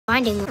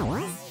Finding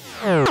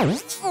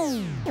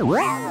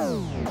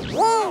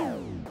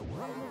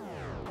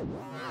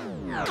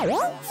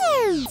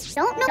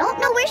Don't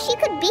know where she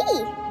could be.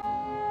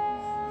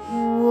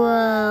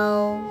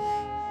 Well,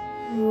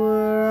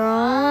 we're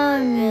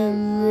on a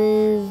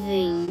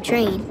moving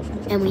train,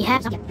 and we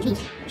have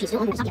She's still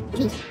under the subject.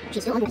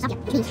 She's still under the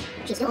subject.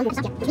 She's still under the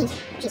subject.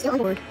 She's still on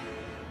board.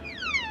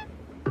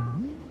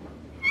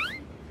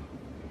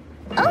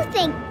 Oh,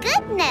 thank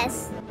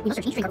goodness! We must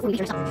reach before we reach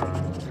our stop.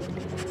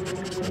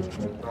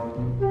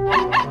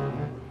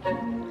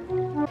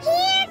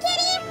 Here,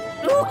 kitty!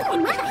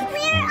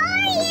 Where are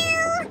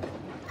you?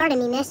 Pardon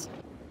me, miss.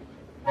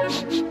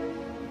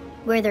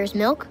 Where there's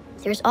milk,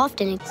 there's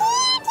often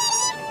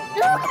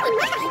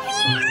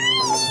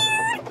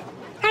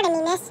Pardon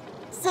me, miss.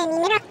 Send me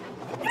milk.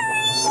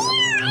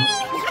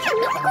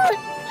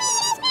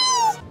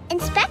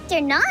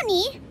 Inspector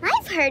Nonny,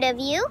 I've heard of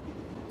you.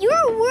 You're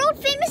a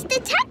world-famous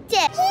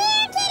detective.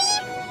 Here, kitty!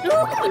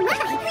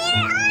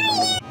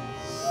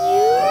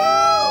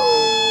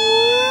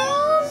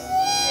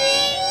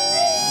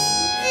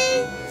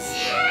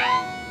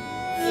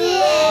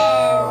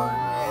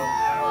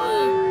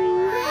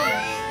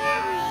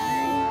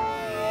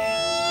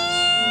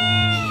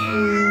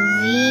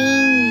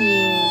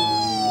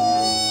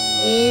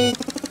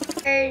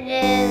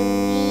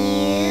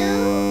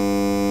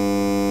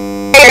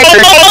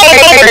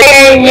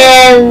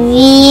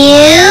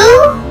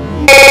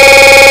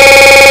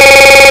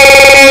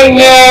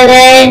 Where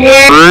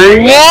are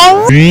you?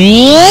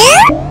 You're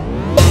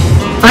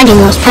Finding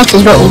lost pets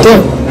is what we do.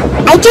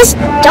 I just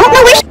don't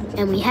know where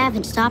And we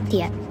haven't stopped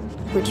yet,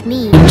 which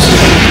means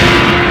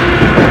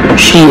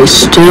she is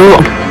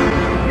still.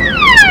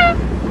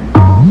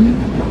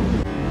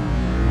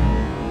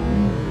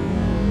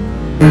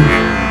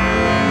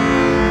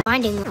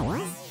 finding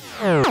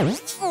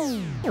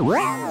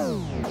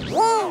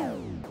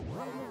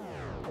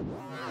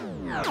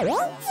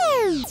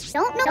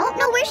Don't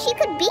know where she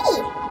could be.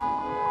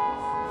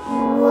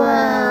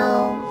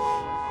 Well,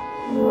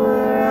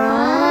 we're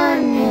on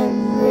a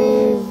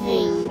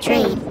moving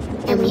train,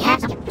 and we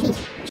have She's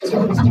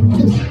still on the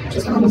subject.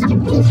 She's still on the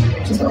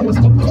subject. She's still on the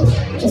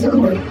subject. She's still on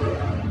board.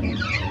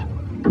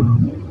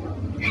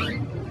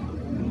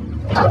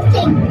 Oh,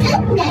 thank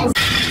goodness!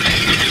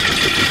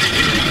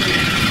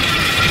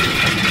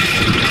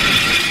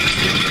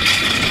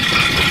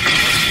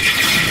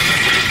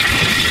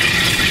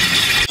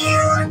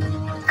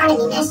 Pardon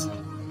me, miss.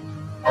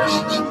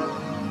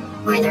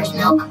 Where there's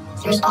milk,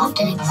 there's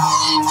often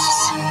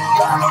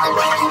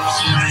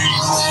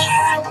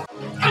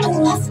Pardon me,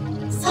 miss.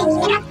 Send me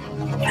milk.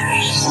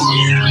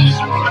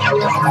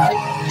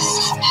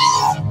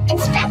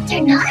 Inspector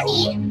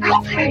Nonny,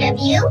 I've heard of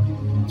you.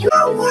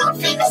 You're a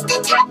world-famous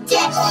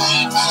detective.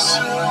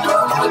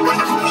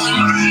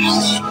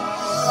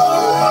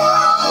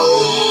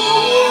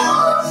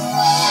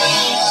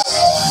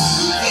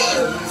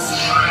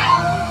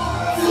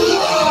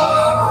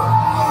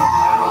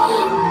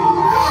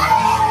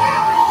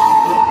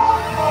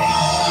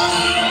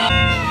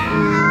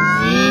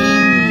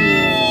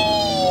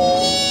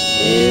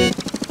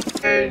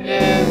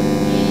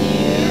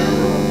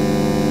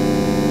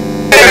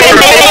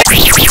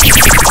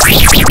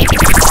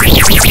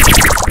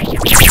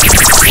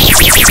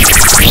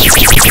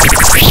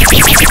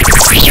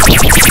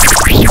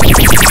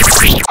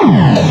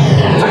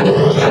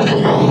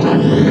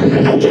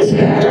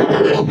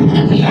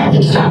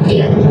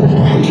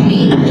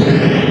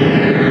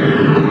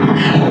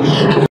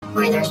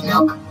 Where there's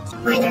milk,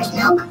 where there's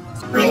milk,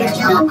 where there's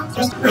milk,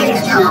 where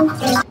there's milk,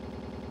 there's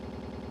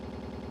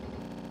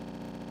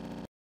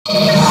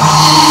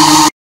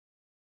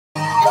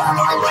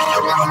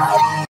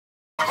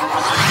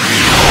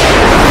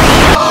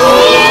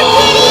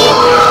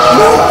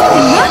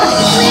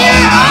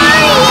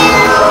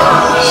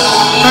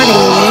Pardon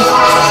me, miss.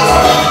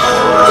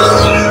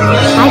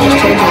 I just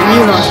heard that you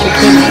lost your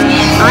kid.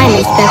 I'm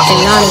Inspector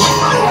Nonny.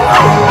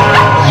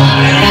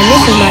 And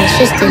this is my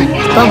assistant,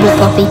 Bubble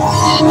Puppy.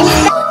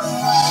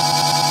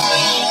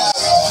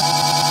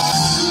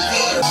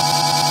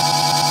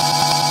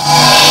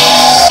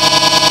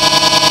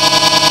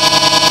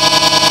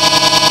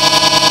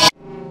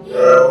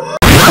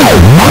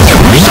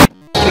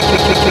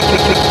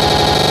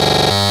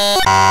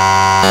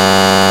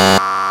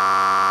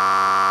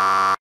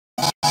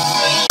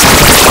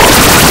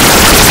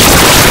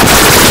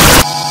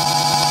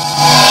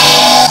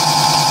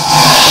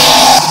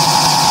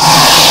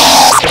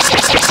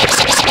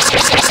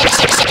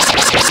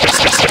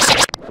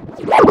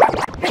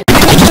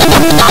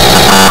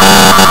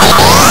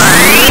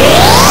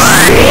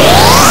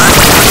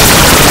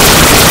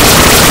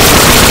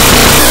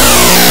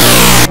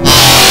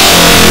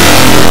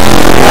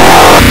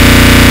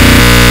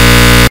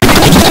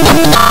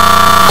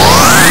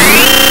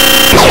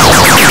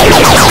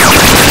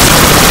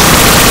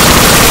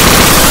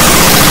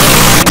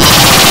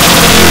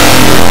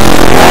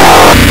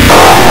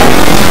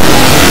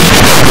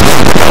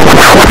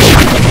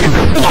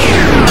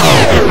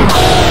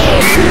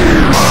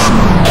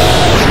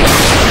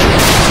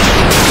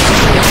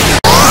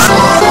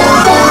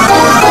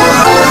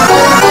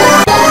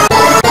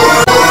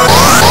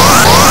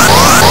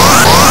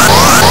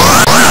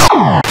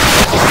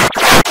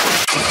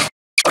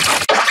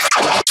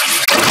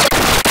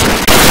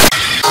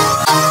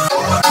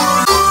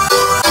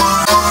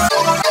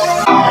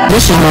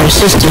 This is my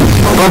assistant,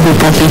 Bubble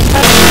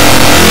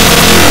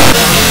Puppy.